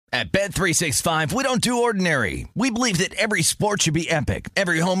At Bet365, we don't do ordinary. We believe that every sport should be epic.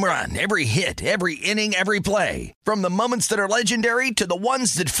 Every home run, every hit, every inning, every play. From the moments that are legendary to the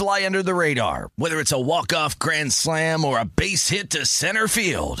ones that fly under the radar. Whether it's a walk-off grand slam or a base hit to center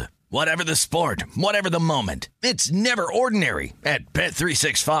field. Whatever the sport, whatever the moment. It's never ordinary at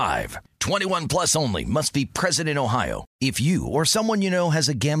Bet365. 21 plus only. Must be present in Ohio. If you or someone you know has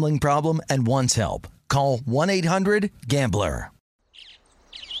a gambling problem and wants help, call 1-800-GAMBLER.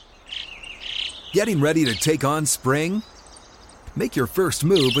 Getting ready to take on spring? Make your first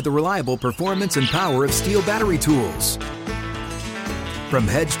move with the reliable performance and power of Steel battery tools. From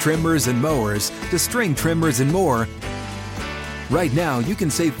hedge trimmers and mowers to string trimmers and more, right now you can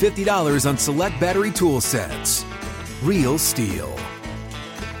save $50 on select battery tool sets. Real Steel.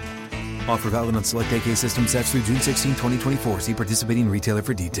 Offer valid on select AK system sets through June 16, 2024. See participating retailer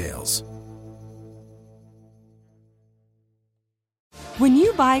for details. When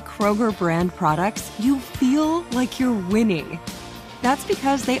you buy Kroger brand products, you feel like you're winning. That's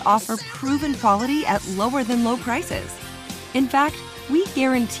because they offer proven quality at lower than low prices. In fact, we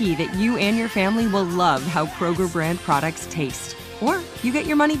guarantee that you and your family will love how Kroger brand products taste, or you get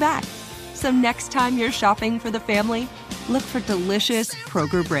your money back. So next time you're shopping for the family, look for delicious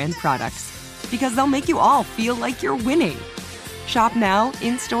Kroger brand products, because they'll make you all feel like you're winning. Shop now,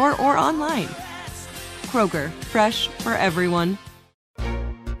 in-store, or online. Kroger, fresh for everyone.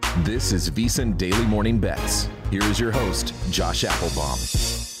 This is VSiN Daily Morning Bets. Here is your host, Josh Applebaum.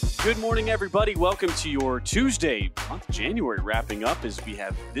 Good morning, everybody. Welcome to your Tuesday, month of January, wrapping up as we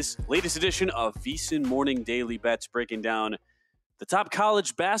have this latest edition of VSiN Morning Daily Bets, breaking down the top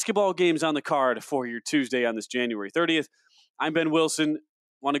college basketball games on the card for your Tuesday on this January 30th. I'm Ben Wilson.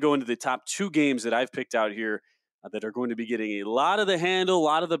 Want to go into the top two games that I've picked out here that are going to be getting a lot of the handle, a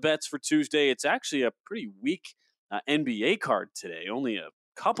lot of the bets for Tuesday. It's actually a pretty weak NBA card today, only a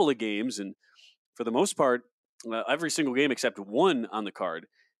couple of games, and for the most part, every single game except one on the card,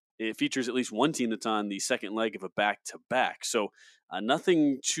 it features at least one team that's on the second leg of a back-to-back. So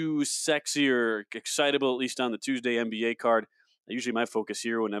nothing too sexy or excitable, at least on the Tuesday NBA card. Usually my focus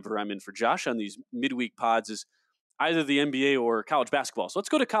here whenever I'm in for Josh on these midweek pods is either the NBA or college basketball. So let's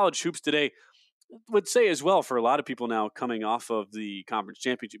go to college hoops today. Would say as well for a lot of people now coming off of the conference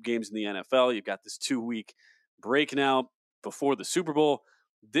championship games in the NFL, you've got this 2-week break now before the Super Bowl.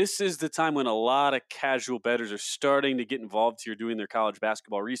 This is the time when a lot of casual bettors are starting to get involved here doing their college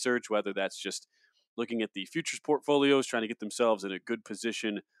basketball research, whether that's just looking at the futures portfolios, trying to get themselves in a good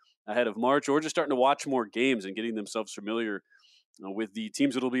position ahead of March, or just starting to watch more games and getting themselves familiar with the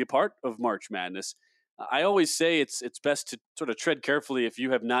teams that will be a part of March Madness. I always say it's best to sort of tread carefully if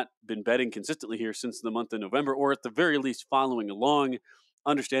you have not been betting consistently here since the month of November, or at the very least following along,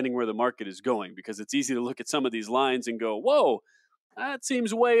 understanding where the market is going, because it's easy to look at some of these lines and go, whoa, that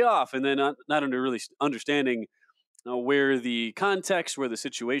seems way off, and then not really understanding where the context, where the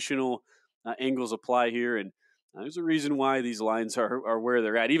situational angles apply here, and there's a reason why these lines are where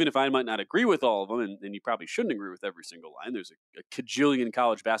they're at. Even if I might not agree with all of them, and you probably shouldn't agree with every single line, there's a cajillion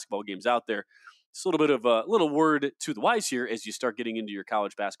college basketball games out there. It's a little bit of a little word to the wise here as you start getting into your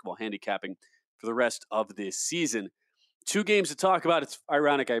college basketball handicapping for the rest of this season. Two games to talk about. It's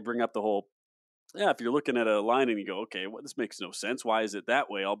ironic I bring up the whole, if you're looking at a line and you go, okay, well, this makes no sense. Why is it that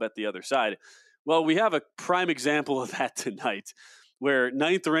way? I'll bet the other side. Well, we have a prime example of that tonight, where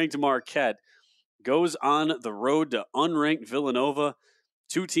ninth-ranked Marquette goes on the road to unranked Villanova.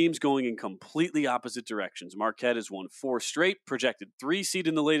 Two teams going in completely opposite directions. Marquette has won 4 straight, projected 3 seed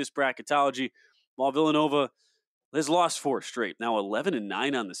in the latest bracketology, while Villanova has lost 4 straight. Now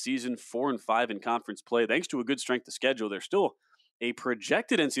 11-9 on the season, 4-5 in conference play. Thanks to a good strength of schedule, they're still a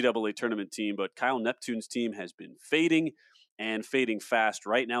projected NCAA tournament team, but Kyle Neptune's team has been fading and fading fast.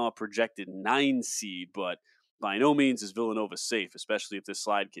 Right now, a projected 9 seed, but by no means is Villanova safe, especially if this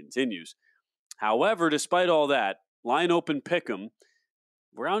slide continues. However, despite all that, line open pick'em.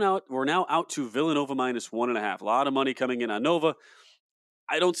 We're now out to Villanova minus 1.5. A lot of money coming in on Nova.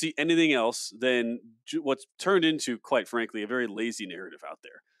 I don't see anything else than what's turned into, quite frankly, a very lazy narrative out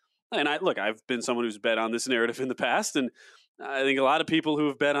there. And I've been someone who's bet on this narrative in the past, and I think a lot of people who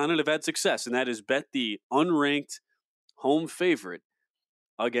have bet on it have had success, and that is bet the unranked home favorite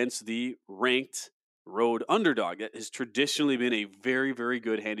against the ranked road underdog. That has traditionally been a very, very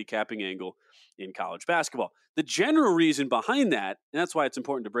good handicapping angle in college basketball. The general reason behind that, and that's why it's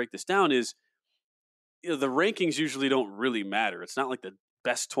important to break this down, is the rankings usually don't really matter. It's not like the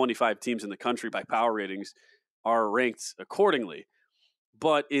best 25 teams in the country by power ratings are ranked accordingly.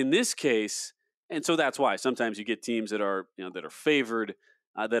 But in this case, and so that's why sometimes you get teams that are favored,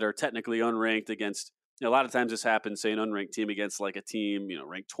 that are technically unranked against A lot of times this happens, say, an unranked team against like a team,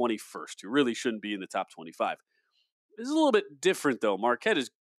 ranked 21st, who really shouldn't be in the top 25. This is a little bit different, though. Marquette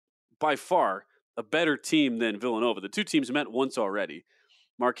is by far a better team than Villanova. The two teams met once already.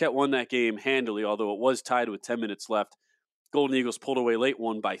 Marquette won that game handily, although it was tied with 10 minutes left. Golden Eagles pulled away late,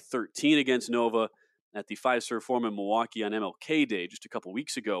 won by 13 against Nova at the Fiserv Forum in Milwaukee on MLK Day just a couple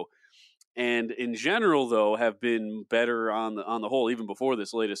weeks ago. And in general, though, have been better on the whole, even before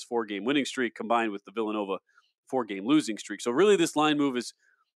this latest 4-game winning streak combined with the Villanova 4-game losing streak. So really this line move is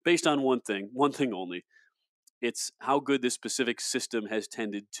based on one thing only. It's how good this specific system has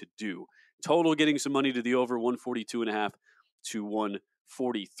tended to do. Total getting some money to the over, 142.5 to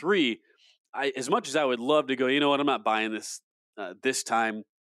 143. As much as I would love to go, you know what, I'm not buying this this time.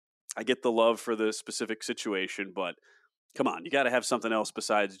 I get the love for the specific situation, but come on, you got to have something else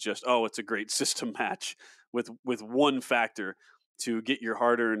besides just, it's a great system match with one factor to get your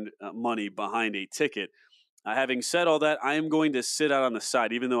hard-earned money behind a ticket. Having said all that, I am going to sit out on the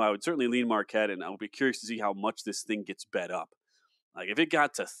side, even though I would certainly lean Marquette, and I'll be curious to see how much this thing gets bet up. Like if it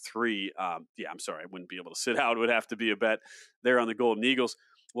got to 3, I'm sorry, I wouldn't be able to sit out. It would have to be a bet there on the Golden Eagles.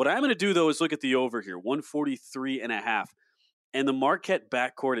 What I'm going to do, though, is look at the over here, 143.5. And the Marquette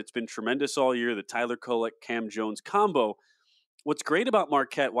backcourt, it's been tremendous all year, the Tyler Kolek, Cam Jones combo. What's great about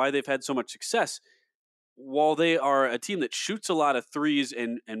Marquette, why they've had so much success, while they are a team that shoots a lot of threes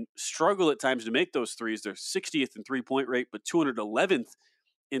and struggle at times to make those threes, they're 60th in three-point rate, but 211th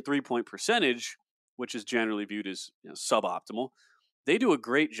in three-point percentage, which is generally viewed as suboptimal. They do a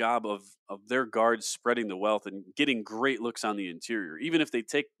great job of their guards spreading the wealth and getting great looks on the interior. Even if they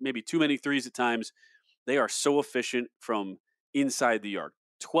take maybe too many threes at times, they are so efficient from inside the arc.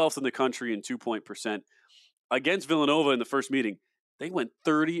 12th in the country in two-point percent. Against Villanova in the first meeting, they went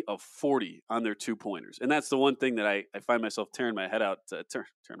 30 of 40 on their two-pointers. And that's the one thing that I find myself tearing my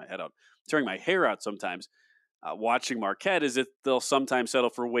hair out sometimes watching Marquette, is that they'll sometimes settle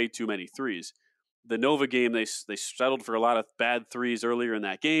for way too many threes. The Nova game, they settled for a lot of bad threes earlier in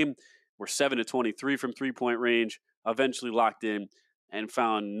that game, were 7 to 23 from three-point range, eventually locked in and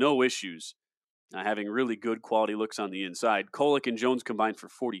found no issues having really good quality looks on the inside. Kolek and Jones combined for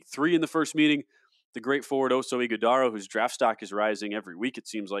 43 in the first meeting. The great forward Oso Ighodaro, whose draft stock is rising every week, it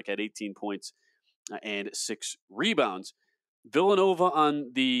seems like, at 18 points and 6 rebounds. Villanova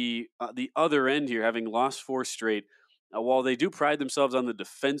on the other end here, having lost 4 straight, while they do pride themselves on the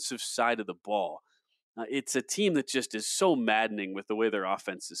defensive side of the ball, it's a team that just is so maddening with the way their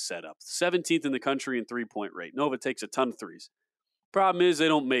offense is set up. 17th in the country in three-point rate. Nova takes a ton of threes. Problem is they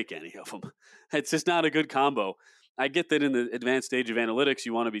don't make any of them. It's just not a good combo. I get that in the advanced stage of analytics,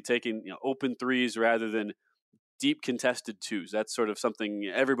 you want to be taking open threes rather than deep contested twos. That's sort of something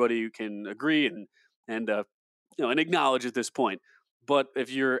everybody can agree and acknowledge at this point. But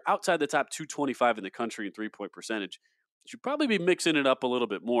if you're outside the top 225 in the country in three-point percentage, you should probably be mixing it up a little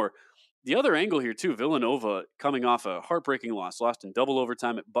bit more. The other angle here, too, Villanova coming off a heartbreaking loss, lost in double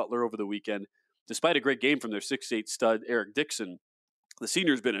overtime at Butler over the weekend. Despite a great game from their 6'8 stud, Eric Dixon, the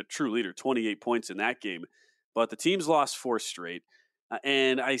senior's been a true leader, 28 points in that game. But the team's lost 4 straight.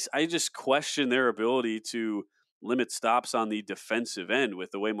 And I just question their ability to limit stops on the defensive end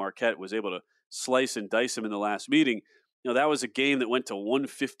with the way Marquette was able to slice and dice them in the last meeting. That was a game that went to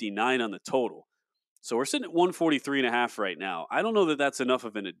 159 on the total. So we're sitting at 143.5 right now. I don't know that that's enough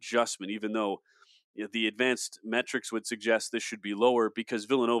of an adjustment, even though the advanced metrics would suggest this should be lower because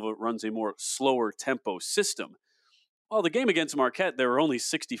Villanova runs a more slower tempo system. Well, the game against Marquette, there were only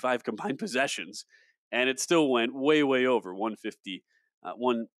 65 combined possessions, and it still went way, way over 150.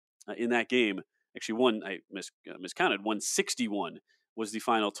 In that game, actually I miscounted, 161 was the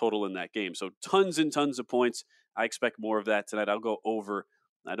final total in that game. So tons and tons of points. I expect more of that tonight. I'll go over.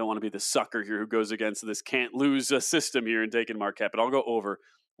 I don't want to be the sucker here who goes against this can't-lose system here and taking Marquette, but I'll go over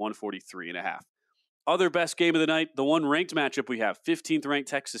 143.5. Other best game of the night, the one ranked matchup we have, 15th ranked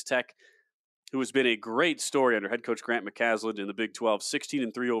Texas Tech, who has been a great story under head coach Grant McCasland in the Big 12,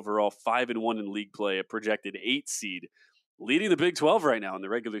 16-3 overall, 5-1 in league play, a projected 8 seed, leading the Big 12 right now in the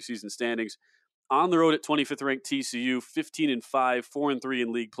regular season standings. On the road at 25th ranked TCU, 15-5, 4-3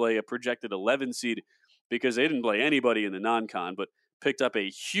 in league play, a projected 11 seed because they didn't play anybody in the non-con, but picked up a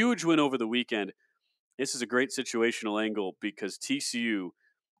huge win over the weekend. This is a great situational angle because TCU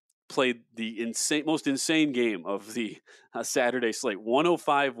played the most insane game of the Saturday slate.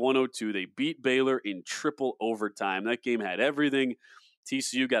 105-102. They beat Baylor in triple overtime. That game had everything.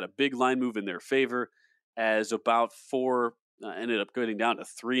 TCU got a big line move in their favor as about 4 ended up getting down to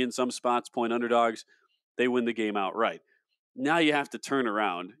 3 in some spots, point underdogs. They win the game outright. Now you have to turn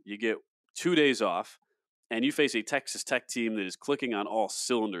around. You get 2 days off, and you face a Texas Tech team that is clicking on all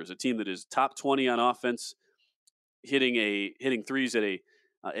cylinders, a team that is top 20 on offense, hitting threes at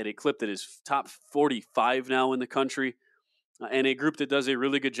a clip that is top 45 now in the country, and a group that does a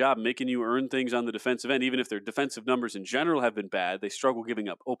really good job making you earn things on the defensive end. Even if their defensive numbers in general have been bad, they struggle giving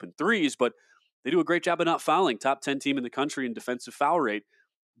up open threes, but they do a great job of not fouling. Top 10 team in the country in defensive foul rate.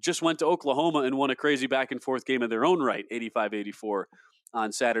 Just went to Oklahoma and won a crazy back-and-forth game of their own right, 85-84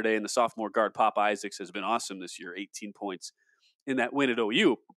 on Saturday. And the sophomore guard, Pop Isaacs, has been awesome this year, 18 points in that win at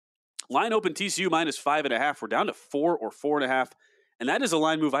OU. Line open TCU -5.5. We're down to 4 or 4.5. And that is a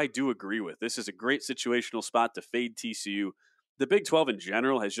line move I do agree with. This is a great situational spot to fade TCU. The Big 12 in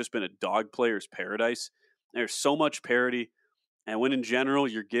general has just been a dog player's paradise. There's so much parity. And when in general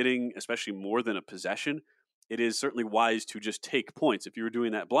you're getting, especially more than a possession, it is certainly wise to just take points. If you were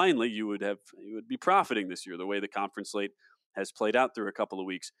doing that blindly, you would be profiting this year, the way the conference slate has played out through a couple of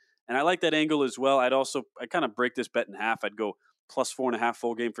weeks. And I like that angle as well. I'd kind of break this bet in half. I'd go +4.5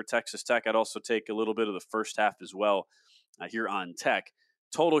 full game for Texas Tech. I'd also take a little bit of the first half as well here on Tech.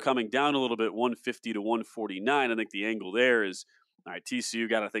 Total coming down a little bit, 150 to 149. I think the angle there is, all right, TCU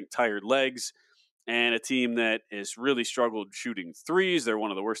got, I think, tired legs and a team that has really struggled shooting threes. They're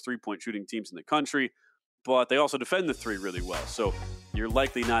one of the worst three-point shooting teams in the country, but they also defend the three really well. So you're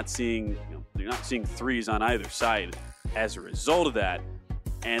likely not seeing threes on either side as a result of that.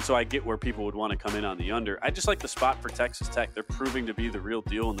 And so I get where people would want to come in on the under. I just like the spot for Texas Tech. They're proving to be the real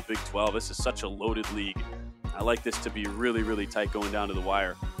deal in the Big 12. This is such a loaded league. I like this to be really, really tight going down to the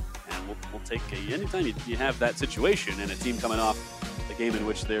wire. And we'll take anytime you have that situation and a team coming off the game in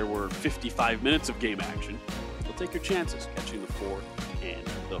which there were 55 minutes of game action, we'll take your chances catching the 4 and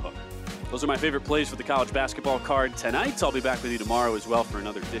the hook. Those are my favorite plays for the college basketball card tonight. I'll be back with you tomorrow as well for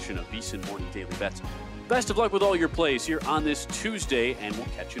another edition of VSiN Morning Daily Bets. Best of luck with all your plays here on this Tuesday, and we'll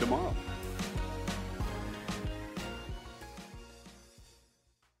catch you tomorrow.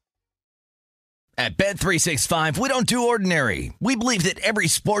 At Bet365, we don't do ordinary. We believe that every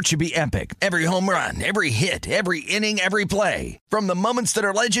sport should be epic. Every home run, every hit, every inning, every play. From the moments that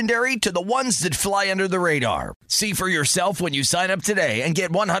are legendary to the ones that fly under the radar. See for yourself when you sign up today and get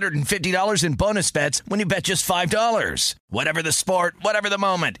 $150 in bonus bets when you bet just $5. Whatever the sport, whatever the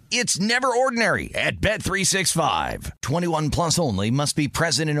moment, it's never ordinary at Bet365. 21 plus only. Must be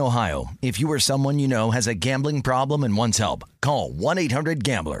present in Ohio. If you or someone you know has a gambling problem and wants help, call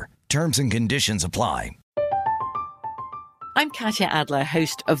 1-800-GAMBLER. Terms and conditions apply. I'm Katya Adler,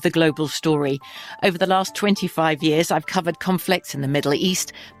 host of The Global Story. Over the last 25 years, I've covered conflicts in the Middle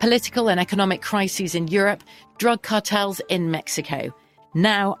East, political and economic crises in Europe, drug cartels in Mexico.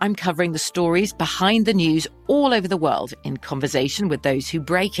 Now I'm covering the stories behind the news all over the world in conversation with those who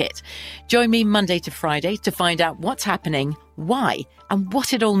break it. Join me Monday to Friday to find out what's happening, why, and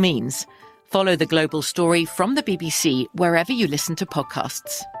what it all means. Follow The Global Story from the BBC wherever you listen to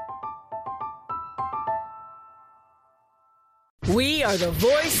podcasts. We are the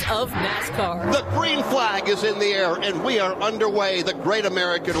voice of NASCAR. The green flag is in the air, and we are underway. The Great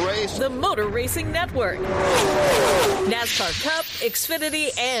American Race. The Motor Racing Network. NASCAR Cup, Xfinity,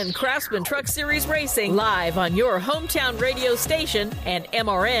 and Craftsman Truck Series Racing live on your hometown radio station and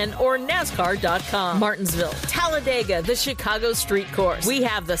MRN or NASCAR.com. Martinsville, Talladega, the Chicago Street Course. We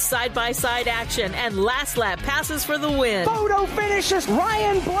have the side-by-side action and last lap passes for the win. Photo finishes.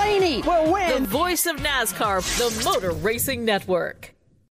 Ryan Blaney will win. The voice of NASCAR, the Motor Racing Network.